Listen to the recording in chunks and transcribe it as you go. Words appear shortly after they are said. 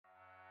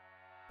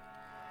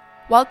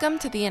Welcome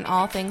to the In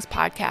All Things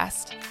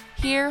podcast.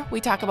 Here, we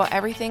talk about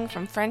everything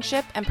from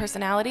friendship and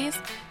personalities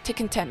to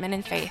contentment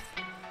and faith.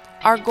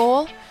 Our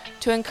goal?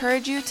 To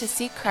encourage you to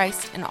seek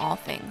Christ in all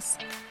things.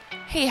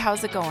 Hey,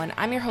 how's it going?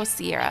 I'm your host,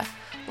 Sierra.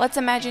 Let's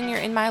imagine you're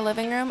in my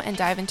living room and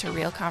dive into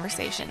real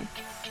conversation.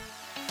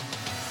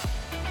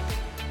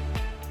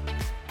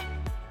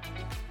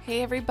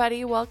 Hey,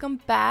 everybody. Welcome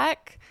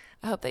back.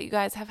 I hope that you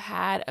guys have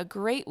had a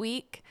great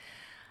week.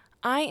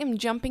 I am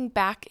jumping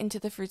back into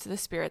the fruits of the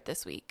Spirit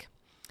this week.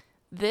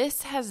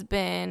 This has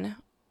been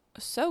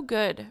so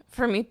good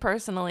for me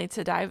personally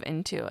to dive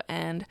into,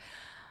 and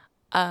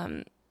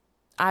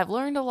I've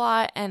learned a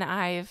lot, and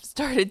I've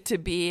started to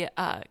be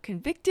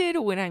convicted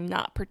when I'm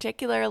not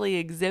particularly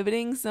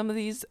exhibiting some of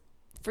these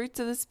fruits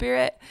of the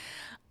Spirit.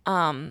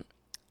 I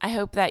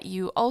hope that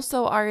you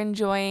also are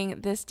enjoying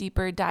this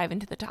deeper dive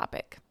into the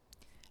topic.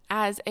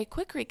 As a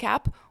quick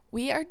recap,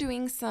 we are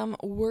doing some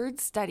word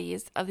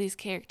studies of these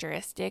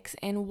characteristics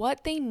and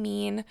what they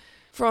mean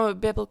from a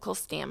biblical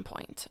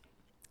standpoint.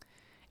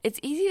 It's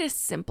easy to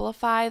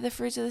simplify the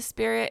fruits of the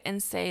Spirit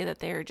and say that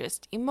they're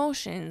just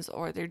emotions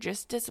or they're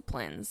just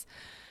disciplines,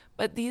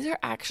 but these are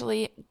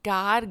actually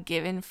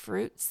God-given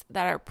fruits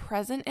that are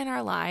present in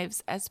our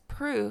lives as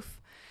proof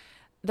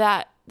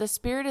that the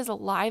Spirit is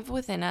alive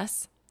within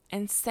us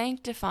and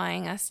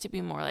sanctifying us to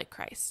be more like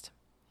Christ.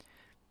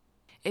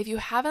 If you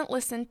haven't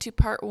listened to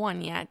part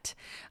 1 yet,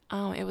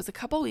 it was a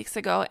couple weeks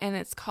ago, and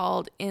it's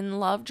called In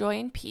Love, Joy,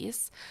 and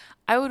Peace.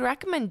 I would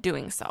recommend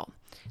doing so.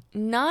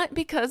 Not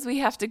because we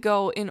have to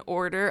go in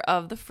order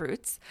of the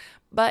fruits,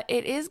 but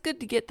it is good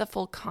to get the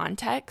full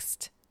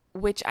context,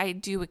 which I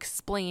do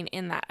explain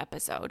in that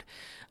episode.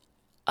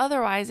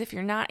 Otherwise, if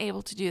you're not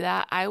able to do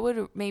that, I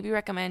would maybe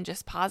recommend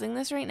just pausing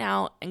this right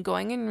now and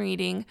going and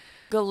reading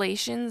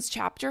Galatians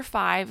chapter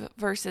 5,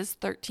 verses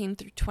 13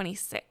 through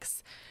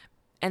 26.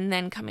 And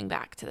then coming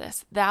back to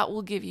this. That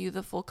will give you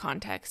the full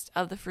context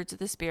of the fruits of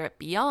the Spirit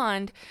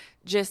beyond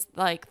just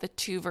like the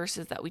 2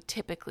 verses that we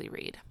typically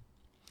read.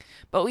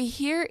 But we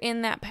hear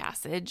in that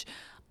passage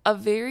a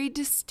very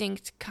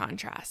distinct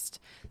contrast.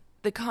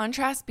 The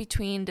contrast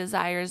between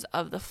desires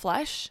of the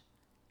flesh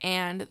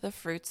and the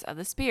fruits of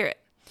the Spirit.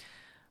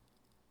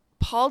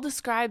 Paul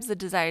describes the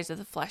desires of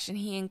the flesh, and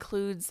he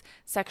includes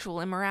sexual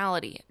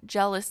immorality,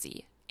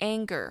 jealousy,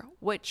 anger,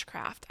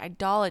 witchcraft,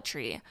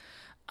 idolatry,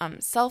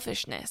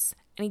 selfishness,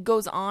 and he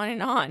goes on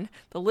and on.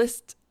 The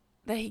list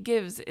that he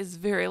gives is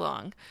very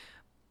long.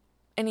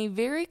 And he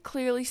very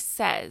clearly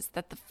says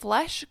that the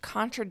flesh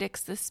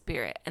contradicts the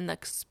Spirit and the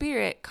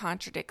Spirit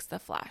contradicts the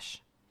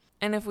flesh.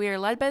 And if we are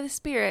led by the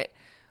Spirit,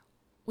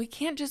 we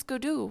can't just go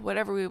do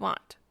whatever we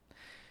want.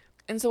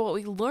 And so what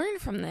we learn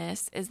from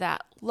this is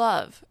that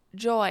love,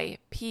 joy,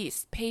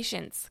 peace,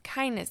 patience,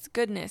 kindness,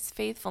 goodness,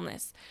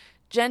 faithfulness,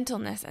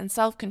 gentleness, and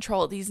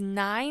self-control, these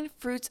 9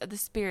 fruits of the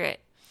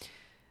Spirit,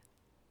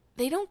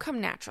 they don't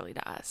come naturally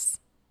to us.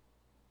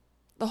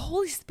 The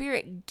Holy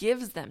Spirit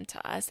gives them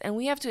to us, and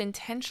we have to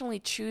intentionally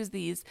choose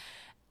these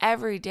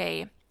every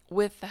day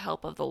with the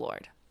help of the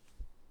Lord.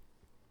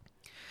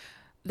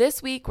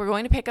 This week, we're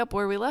going to pick up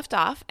where we left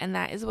off, and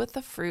that is with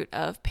the fruit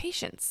of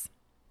patience.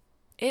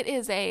 It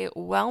is a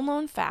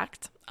well-known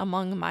fact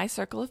among my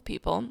circle of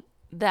people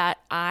that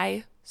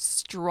I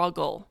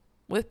struggle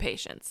with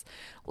patience.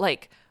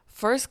 Like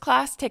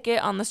first-class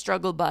ticket on the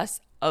struggle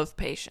bus of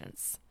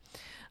patience.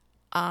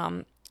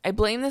 I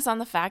blame this on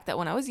the fact that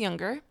when I was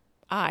younger,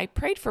 I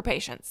prayed for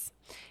patience.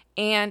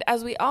 And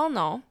as we all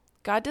know,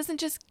 God doesn't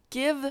just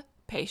give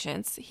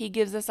patience, He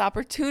gives us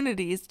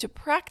opportunities to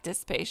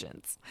practice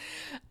patience.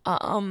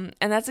 And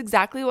that's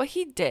exactly what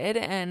He did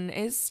and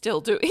is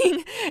still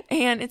doing.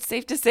 And it's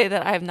safe to say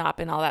that I have not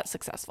been all that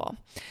successful.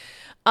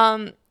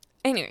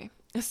 Anyway,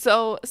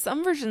 so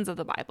some versions of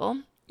the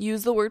Bible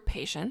use the word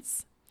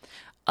patience.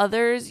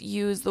 Others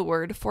use the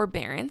word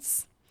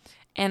forbearance.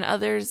 And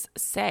others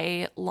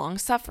say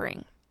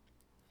long-suffering.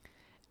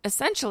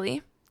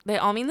 Essentially, they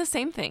all mean the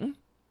same thing.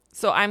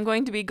 So I'm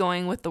going to be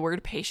going with the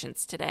word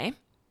patience today.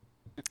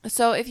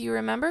 So if you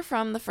remember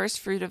from the first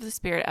fruit of the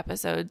Spirit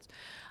episodes,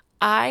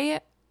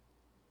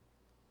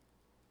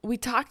 we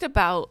talked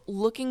about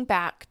looking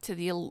back to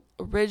the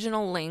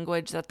original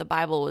language that the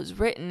Bible was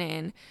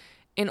written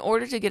in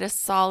order to get a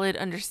solid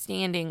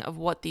understanding of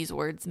what these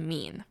words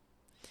mean.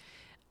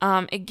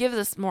 It gives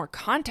us more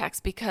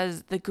context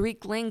because the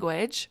Greek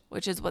language,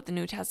 which is what the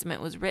New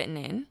Testament was written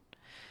in,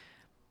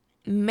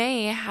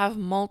 may have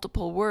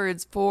multiple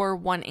words for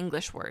one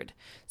English word.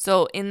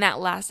 So in that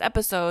last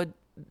episode,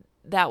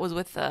 that was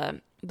with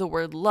the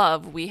word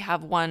love, we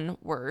have one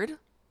word,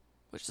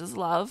 which is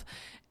love,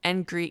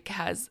 and Greek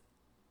has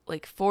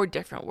like 4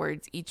 different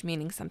words, each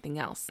meaning something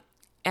else.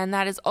 And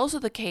that is also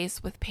the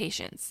case with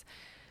patience.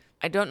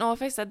 I don't know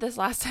if I said this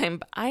last time,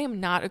 but I am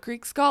not a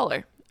Greek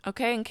scholar.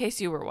 Okay, in case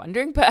you were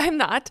wondering, but I'm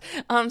not.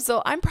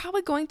 So I'm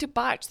probably going to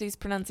botch these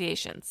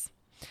pronunciations.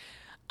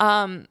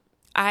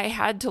 I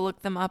had to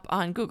look them up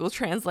on Google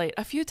Translate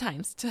a few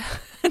times to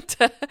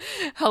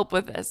help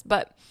with this.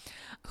 But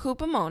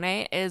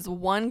hupomone is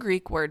one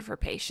Greek word for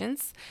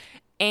patience,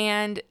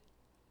 and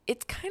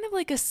it's kind of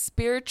like a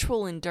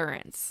spiritual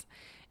endurance.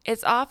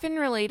 It's often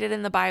related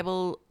in the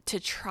Bible to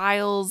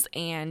trials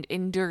and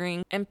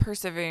enduring and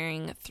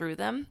persevering through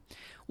them.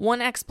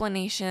 One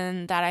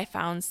explanation that I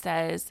found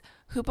says,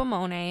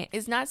 hupomone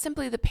is not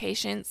simply the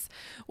patience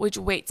which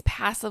waits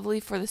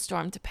passively for the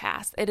storm to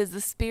pass. It is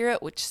the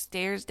spirit which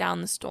stares down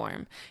the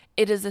storm.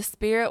 It is the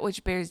spirit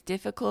which bears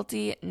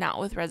difficulty, not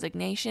with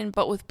resignation,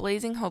 but with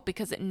blazing hope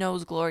because it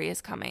knows glory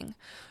is coming.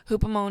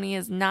 Hupomone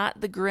is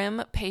not the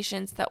grim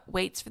patience that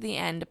waits for the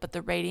end, but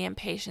the radiant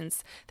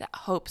patience that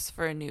hopes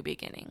for a new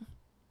beginning.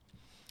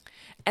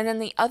 And then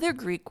the other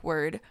Greek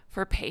word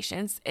for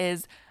patience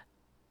is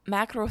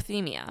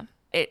macrothemia.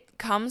 It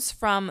comes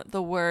from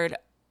the word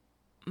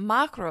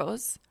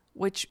makros,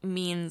 which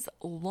means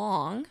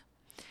long,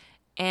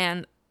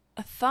 and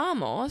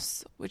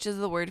thamos, which is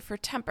the word for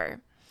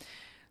temper.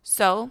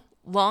 So,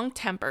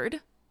 long-tempered,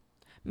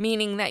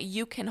 meaning that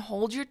you can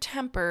hold your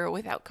temper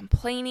without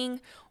complaining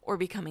or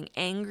becoming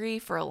angry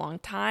for a long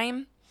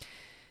time.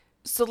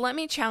 So let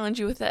me challenge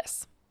you with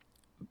this.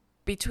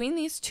 Between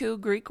these two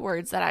Greek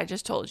words that I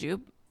just told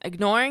you,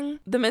 ignoring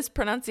the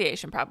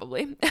mispronunciation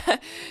probably,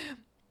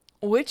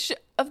 which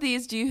of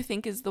these do you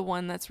think is the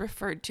one that's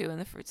referred to in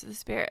the fruits of the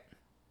Spirit?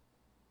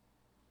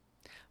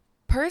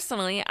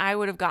 Personally, I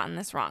would have gotten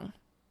this wrong.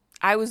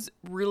 I was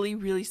really,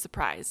 really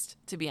surprised,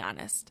 to be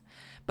honest.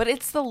 But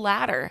it's the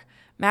latter,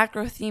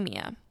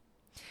 macrothemia.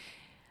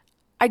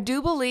 I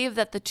do believe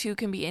that the two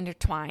can be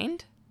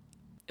intertwined,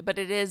 but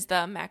it is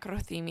the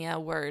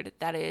macrothemia word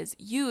that is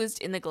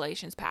used in the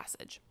Galatians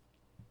passage.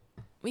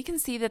 We can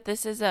see that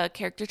this is a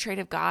character trait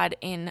of God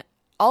in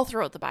all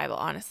throughout the Bible,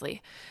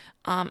 honestly.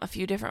 A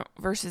few different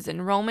verses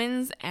in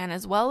Romans, and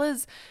as well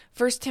as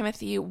 1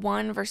 Timothy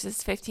 1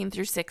 verses 15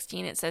 through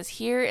 16. It says,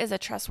 "Here is a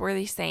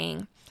trustworthy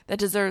saying that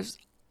deserves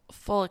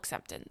full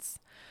acceptance.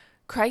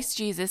 Christ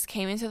Jesus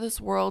came into this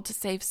world to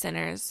save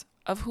sinners,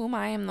 of whom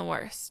I am the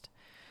worst.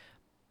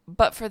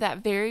 But for that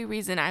very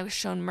reason I was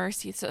shown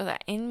mercy, so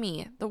that in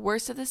me, the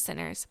worst of the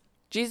sinners,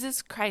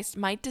 Jesus Christ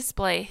might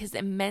display his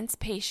immense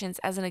patience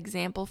as an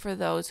example for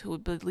those who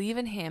would believe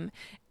in him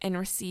and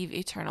receive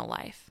eternal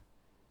life."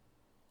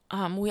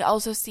 We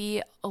also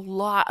see a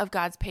lot of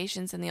God's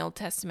patience in the Old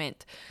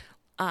Testament.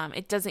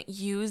 It doesn't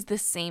use the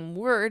same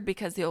word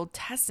because the Old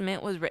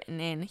Testament was written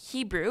in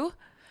Hebrew.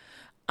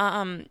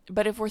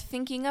 But if we're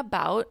thinking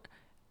about,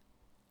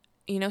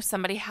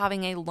 somebody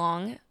having a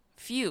long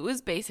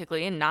fuse,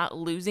 basically, and not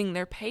losing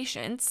their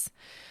patience,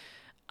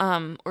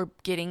 or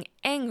getting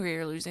angry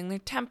or losing their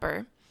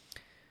temper,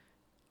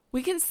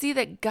 we can see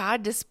that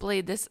God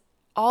displayed this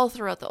all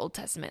throughout the Old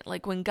Testament.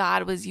 Like when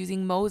God was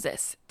using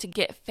Moses to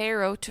get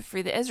Pharaoh to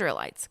free the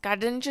Israelites. God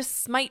didn't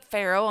just smite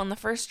Pharaoh on the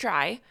first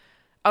try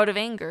out of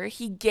anger.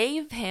 He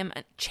gave him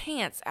a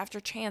chance after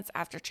chance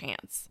after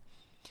chance.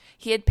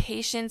 He had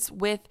patience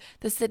with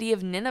the city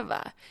of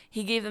Nineveh.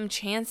 He gave them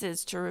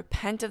chances to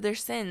repent of their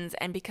sins.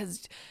 And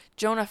because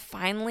Jonah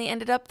finally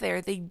ended up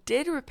there, they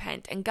did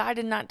repent and God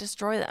did not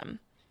destroy them.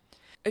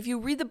 If you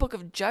read the book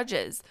of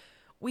Judges,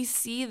 we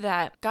see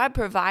that God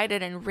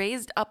provided and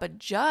raised up a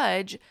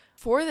judge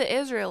for the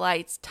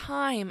Israelites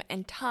time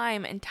and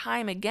time and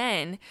time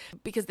again,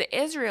 because the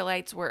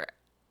Israelites were,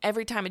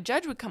 every time a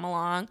judge would come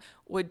along,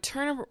 would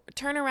turn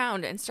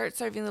around and start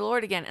serving the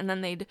Lord again, and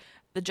then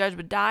the judge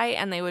would die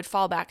and they would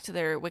fall back to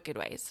their wicked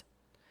ways.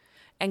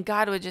 And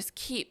God would just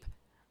keep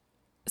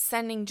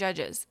sending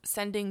judges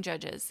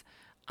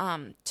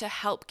to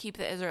help keep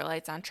the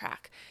Israelites on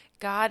track.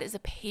 God is a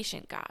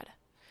patient God.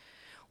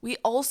 We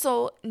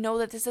also know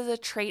that this is a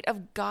trait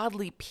of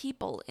godly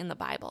people in the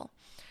Bible.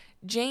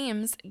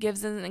 James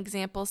gives us an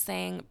example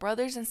saying,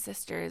 "Brothers and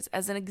sisters,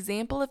 as an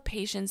example of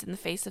patience in the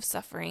face of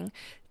suffering,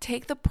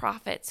 take the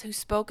prophets who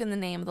spoke in the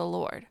name of the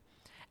Lord.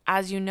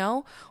 As you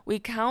know, we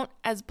count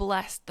as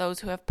blessed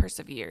those who have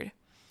persevered.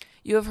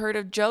 You have heard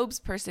of Job's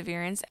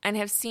perseverance and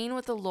have seen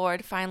what the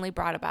Lord finally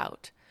brought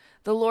about.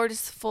 The Lord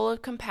is full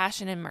of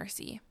compassion and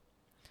mercy."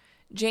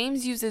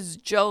 James uses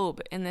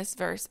Job in this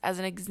verse as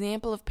an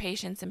example of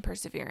patience and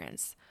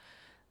perseverance.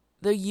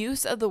 The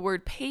use of the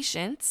word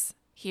patience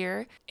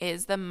here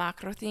is the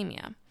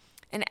macrothemia.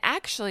 And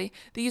actually,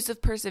 the use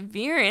of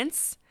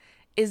perseverance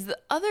is the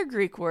other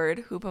Greek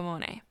word,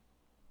 hupomone.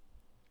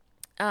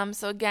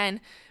 So again,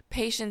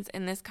 patience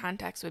in this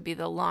context would be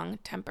the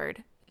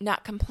long-tempered,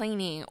 not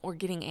complaining or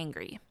getting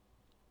angry.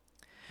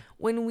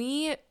 When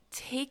we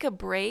take a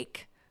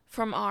break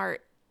from our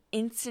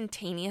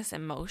instantaneous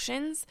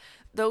emotions,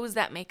 those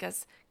that make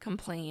us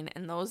complain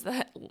and those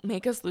that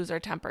make us lose our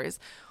tempers,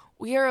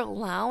 we are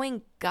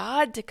allowing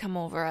God to come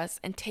over us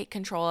and take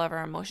control of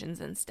our emotions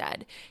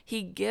instead.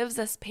 He gives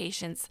us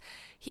patience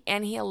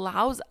and he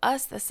allows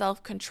us the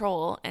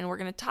self-control. And we're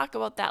going to talk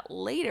about that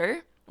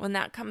later when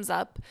that comes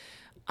up,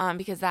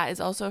 because that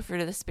is also a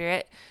fruit of the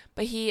Spirit.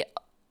 But he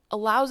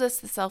allows us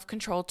the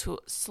self-control to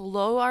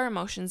slow our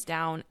emotions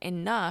down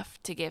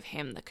enough to give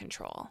him the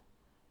control.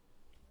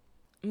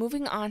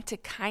 Moving on to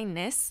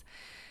kindness.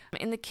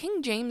 In the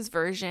King James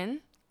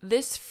Version,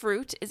 this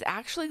fruit is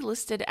actually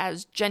listed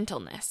as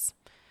gentleness.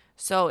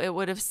 So it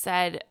would have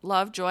said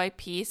love, joy,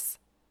 peace,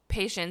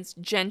 patience,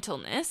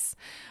 gentleness.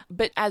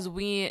 But as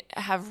we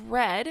have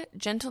read,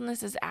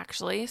 gentleness is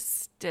actually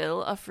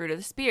still a fruit of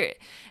the Spirit.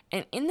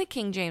 And in the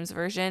King James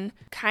Version,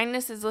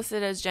 kindness is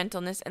listed as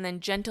gentleness, and then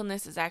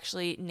gentleness is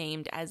actually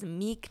named as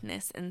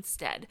meekness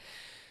instead.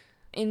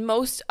 In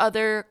most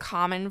other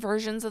common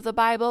versions of the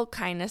Bible,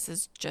 kindness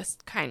is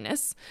just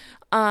kindness.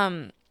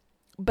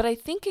 But I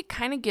think it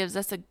kind of gives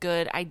us a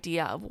good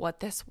idea of what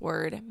this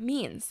word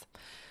means.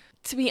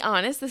 To be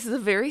honest, this is a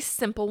very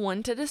simple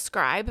one to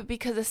describe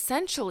because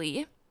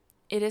essentially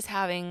it is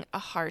having a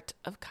heart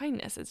of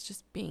kindness. It's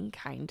just being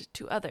kind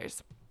to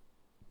others.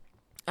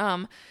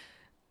 I'm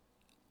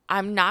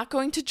not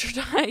going to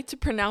try to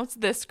pronounce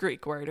this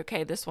Greek word,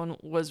 okay? This one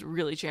was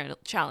really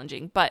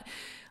challenging, but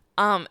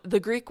the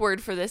Greek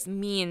word for this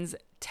means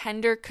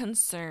tender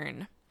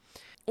concern,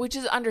 which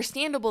is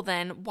understandable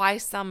then why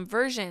some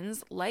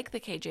versions, like the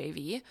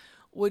KJV,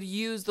 would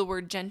use the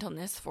word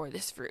gentleness for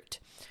this fruit.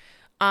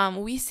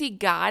 We see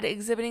God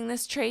exhibiting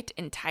this trait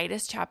in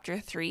Titus chapter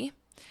 3. It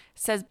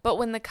says, "But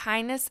when the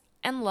kindness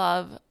and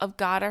love of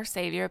God our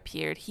Savior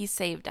appeared, he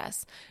saved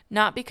us,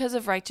 not because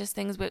of righteous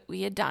things that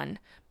we had done,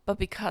 but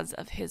because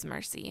of his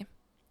mercy."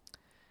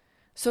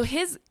 So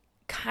his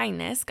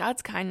kindness,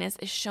 God's kindness,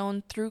 is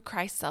shown through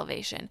Christ's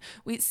salvation.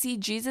 We see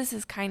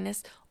Jesus'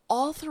 kindness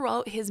all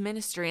throughout his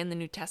ministry in the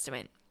New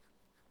Testament.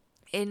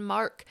 In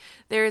Mark,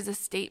 there is a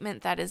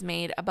statement that is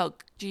made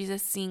about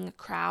Jesus seeing a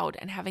crowd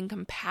and having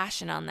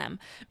compassion on them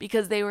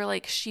because they were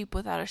like sheep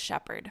without a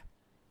shepherd.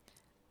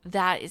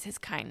 That is his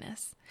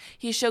kindness.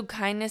 He showed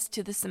kindness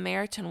to the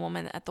Samaritan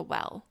woman at the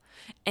well,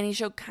 and he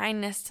showed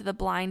kindness to the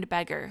blind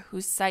beggar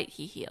whose sight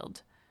he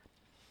healed.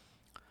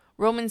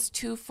 Romans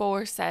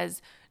 2:4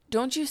 says,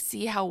 "Don't you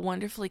see how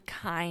wonderfully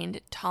kind,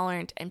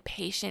 tolerant, and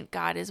patient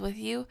God is with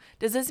you?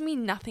 Does this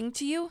mean nothing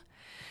to you?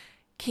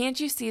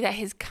 Can't you see that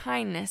his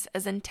kindness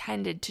is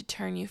intended to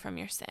turn you from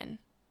your sin?"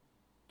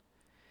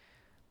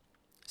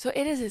 So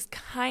it is his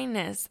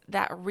kindness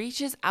that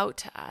reaches out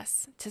to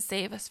us to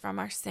save us from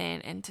our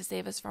sin and to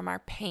save us from our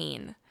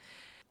pain.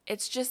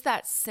 It's just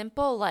that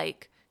simple,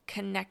 like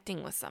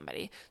connecting with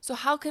somebody. So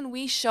how can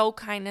we show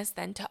kindness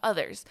then to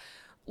others?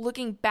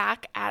 Looking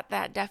back at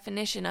that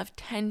definition of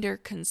tender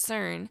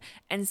concern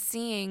and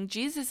seeing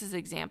Jesus's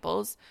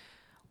examples,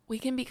 we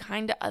can be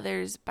kind to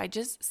others by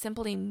just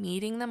simply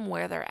meeting them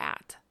where they're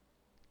at.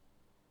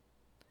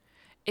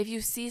 If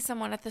you see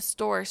someone at the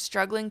store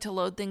struggling to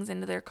load things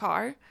into their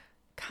car,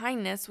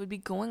 kindness would be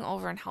going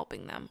over and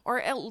helping them,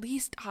 or at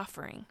least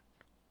offering,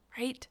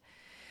 right?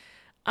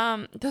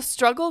 The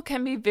struggle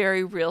can be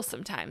very real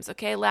sometimes,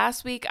 okay?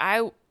 Last week,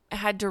 I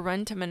had to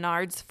run to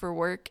Menards for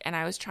work, and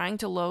I was trying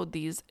to load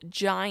these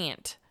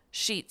giant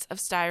sheets of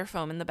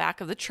styrofoam in the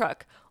back of the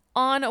truck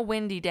on a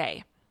windy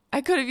day.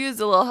 I could have used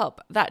a little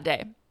help that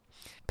day.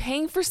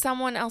 Paying for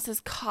someone else's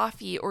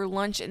coffee or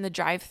lunch in the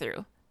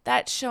drive-thru,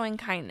 that's showing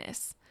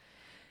kindness.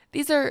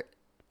 These are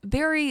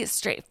very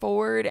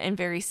straightforward and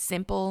very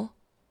simple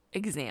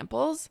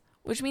examples,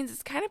 which means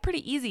it's kind of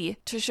pretty easy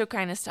to show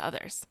kindness to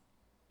others.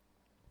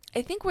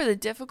 I think where the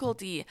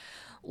difficulty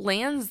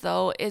lands,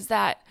 though, is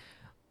that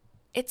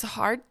it's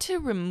hard to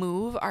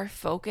remove our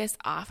focus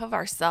off of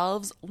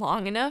ourselves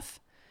long enough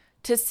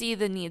to see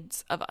the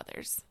needs of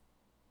others.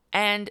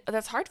 And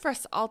that's hard for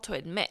us all to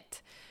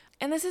admit.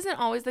 And this isn't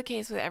always the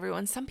case with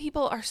everyone. Some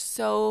people are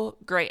so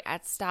great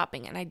at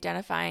stopping and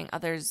identifying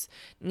others'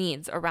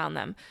 needs around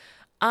them.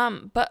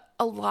 But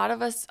a lot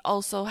of us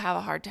also have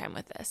a hard time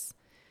with this.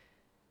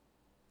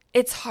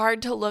 It's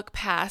hard to look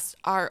past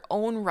our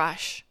own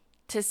rush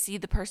to see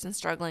the person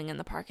struggling in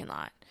the parking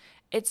lot.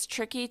 It's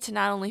tricky to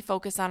not only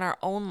focus on our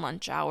own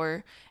lunch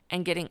hour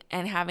and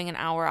having an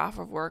hour off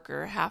of work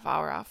or a half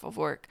hour off of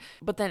work,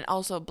 but then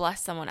also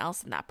bless someone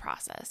else in that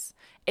process.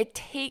 It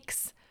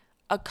takes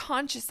a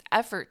conscious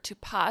effort to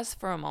pause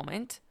for a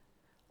moment,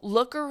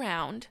 look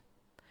around,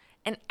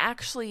 and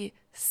actually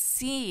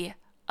see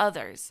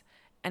others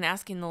and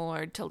asking the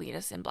Lord to lead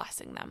us in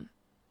blessing them.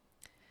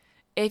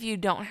 If you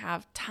don't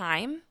have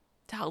time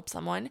to help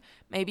someone,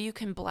 maybe you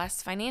can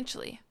bless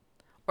financially.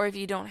 Or if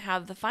you don't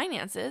have the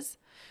finances,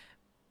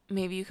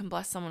 maybe you can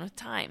bless someone with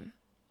time.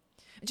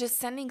 Just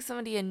sending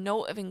somebody a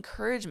note of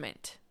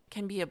encouragement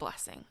can be a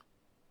blessing.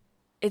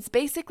 It's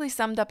basically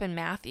summed up in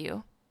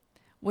Matthew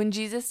when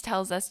Jesus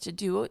tells us to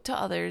do to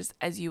others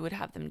as you would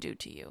have them do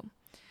to you.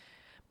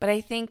 But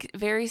I think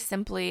very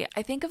simply,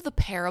 I think of the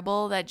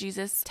parable that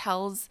Jesus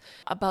tells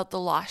about the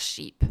lost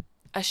sheep.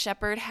 A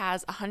shepherd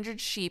has 100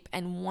 sheep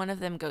and one of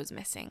them goes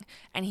missing,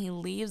 and he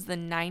leaves the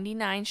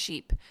 99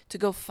 sheep to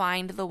go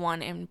find the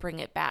one and bring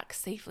it back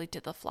safely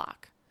to the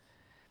flock.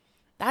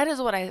 That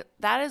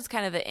is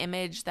kind of the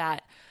image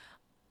that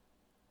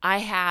I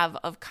have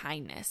of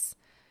kindness.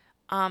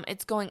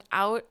 It's going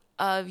out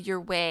of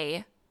your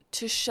way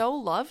to show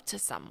love to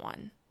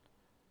someone,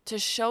 to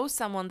show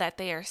someone that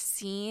they are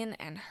seen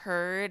and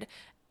heard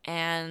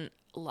and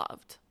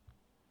loved.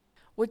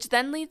 Which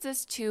then leads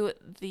us to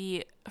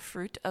the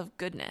fruit of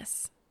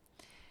goodness.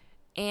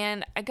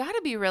 And I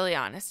gotta be really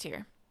honest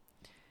here.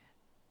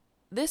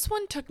 This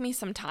one took me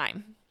some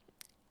time.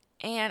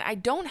 And I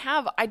don't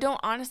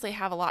honestly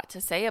have a lot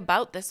to say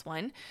about this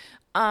one.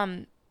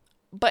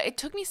 But it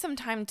took me some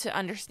time to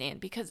understand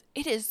because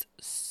it is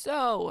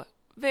so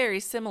very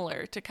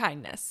similar to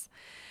kindness.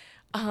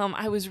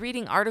 I was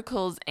reading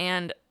articles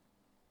and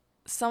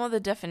some of the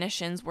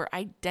definitions were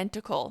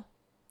identical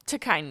to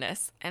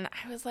kindness. And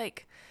I was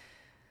like,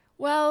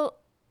 well,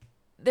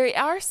 they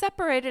are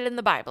separated in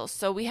the Bible,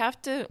 so we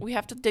have to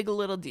dig a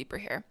little deeper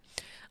here.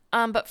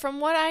 But from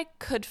what I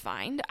could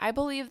find, I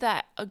believe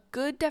that a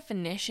good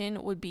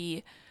definition would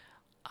be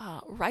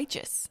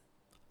righteous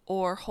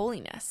or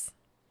holiness.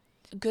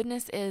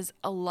 Goodness is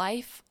a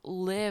life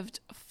lived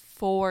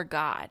for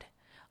God,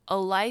 a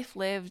life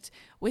lived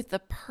with the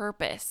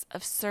purpose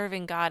of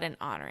serving God and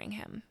honoring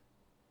Him.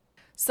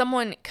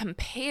 Someone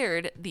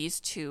compared these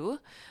two,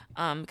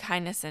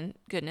 kindness and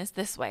goodness,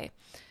 this way.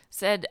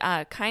 Said,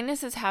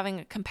 kindness is having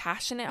a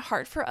compassionate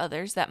heart for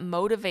others that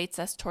motivates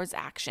us towards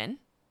action.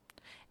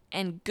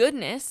 And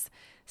goodness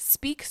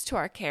speaks to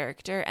our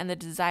character and the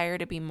desire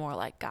to be more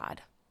like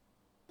God.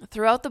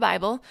 Throughout the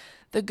Bible,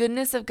 the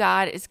goodness of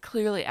God is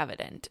clearly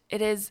evident.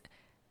 It's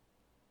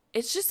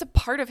just a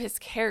part of His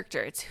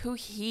character. It's who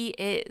He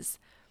is.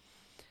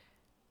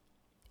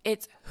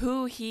 It's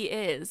who He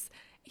is.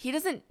 He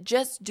doesn't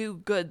just do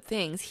good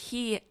things.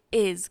 He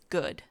is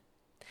good.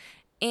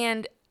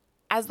 And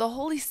as the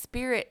Holy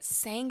Spirit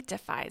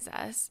sanctifies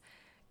us,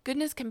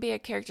 goodness can be a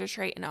character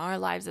trait in our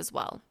lives as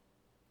well.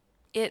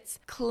 It's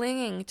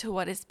clinging to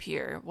what is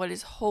pure, what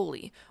is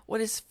holy,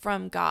 what is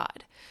from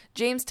God.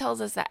 James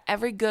tells us that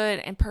every good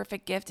and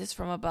perfect gift is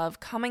from above,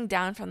 coming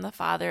down from the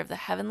Father of the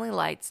heavenly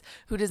lights,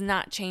 who does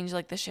not change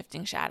like the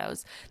shifting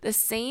shadows. The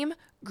same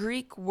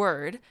Greek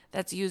word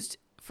that's used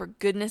for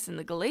goodness in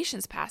the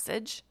Galatians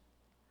passage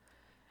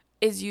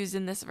is used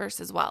in this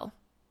verse as well.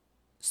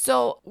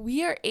 So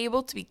we are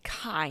able to be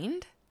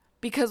kind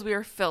because we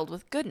are filled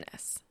with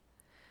goodness.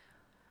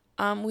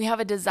 We have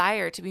a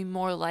desire to be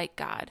more like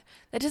God.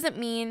 That doesn't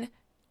mean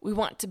we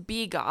want to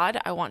be God.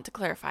 I want to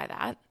clarify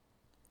that.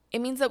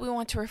 It means that we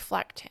want to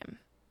reflect Him.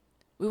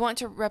 We want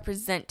to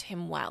represent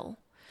Him well.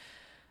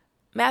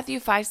 Matthew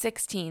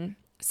 5:16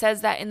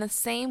 says that in the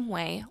same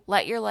way,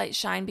 let your light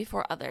shine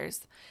before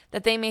others,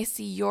 that they may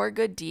see your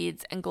good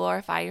deeds and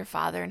glorify your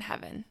Father in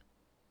heaven.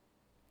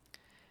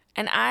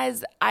 And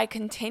as I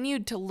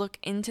continued to look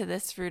into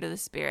this fruit of the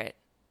Spirit,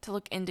 to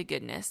look into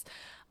goodness,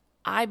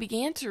 I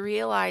began to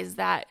realize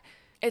that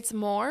it's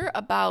more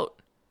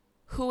about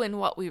who and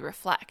what we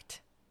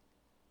reflect.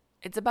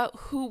 It's about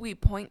who we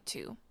point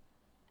to.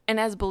 And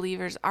as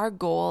believers, our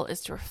goal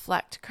is to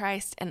reflect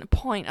Christ and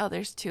point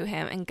others to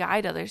Him and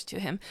guide others to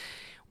Him,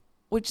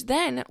 which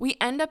then we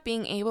end up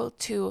being able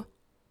to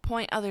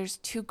point others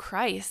to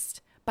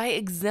Christ by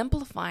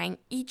exemplifying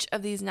each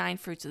of these 9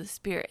 fruits of the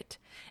Spirit.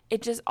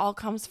 It just all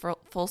comes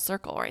full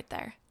circle right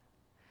there.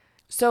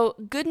 So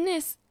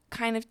goodness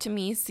kind of to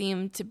me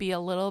seemed to be a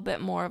little bit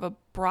more of a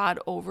broad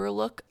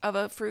overlook of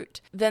a fruit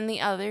than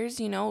the others.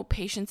 You know,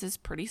 patience is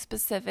pretty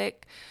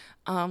specific.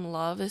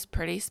 Love is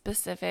pretty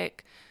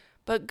specific.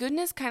 But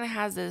goodness kind of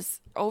has this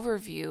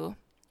overview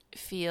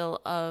feel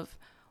of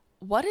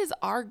what is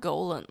our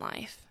goal in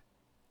life?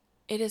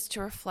 It is to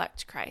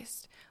reflect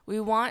Christ. We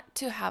want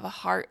to have a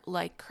heart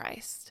like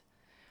Christ.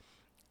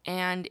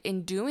 And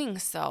in doing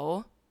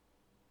so,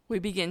 we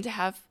begin to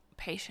have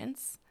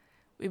patience.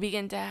 We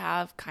begin to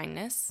have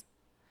kindness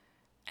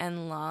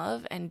and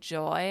love and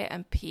joy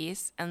and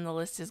peace, and the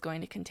list is going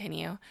to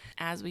continue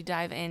as we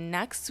dive in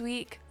next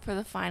week for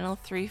the final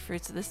 3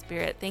 fruits of the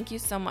Spirit. Thank you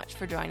so much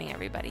for joining,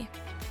 everybody.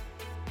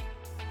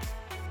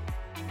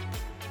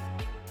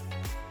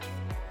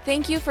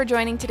 Thank you for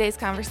joining today's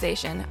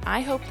conversation.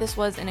 I hope this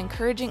was an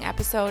encouraging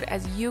episode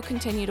as you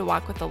continue to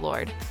walk with the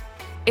Lord.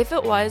 If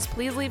it was,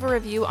 please leave a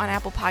review on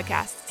Apple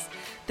Podcasts.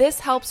 This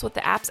helps with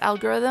the app's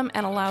algorithm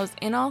and allows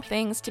In All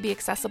Things to be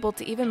accessible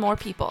to even more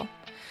people.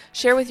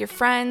 Share with your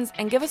friends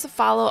and give us a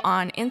follow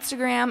on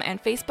Instagram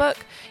and Facebook.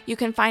 You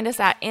can find us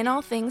at In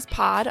All Things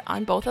Pod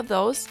on both of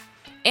those,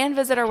 and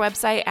visit our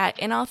website at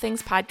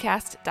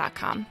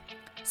inallthingspodcast.com.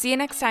 See you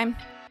next time.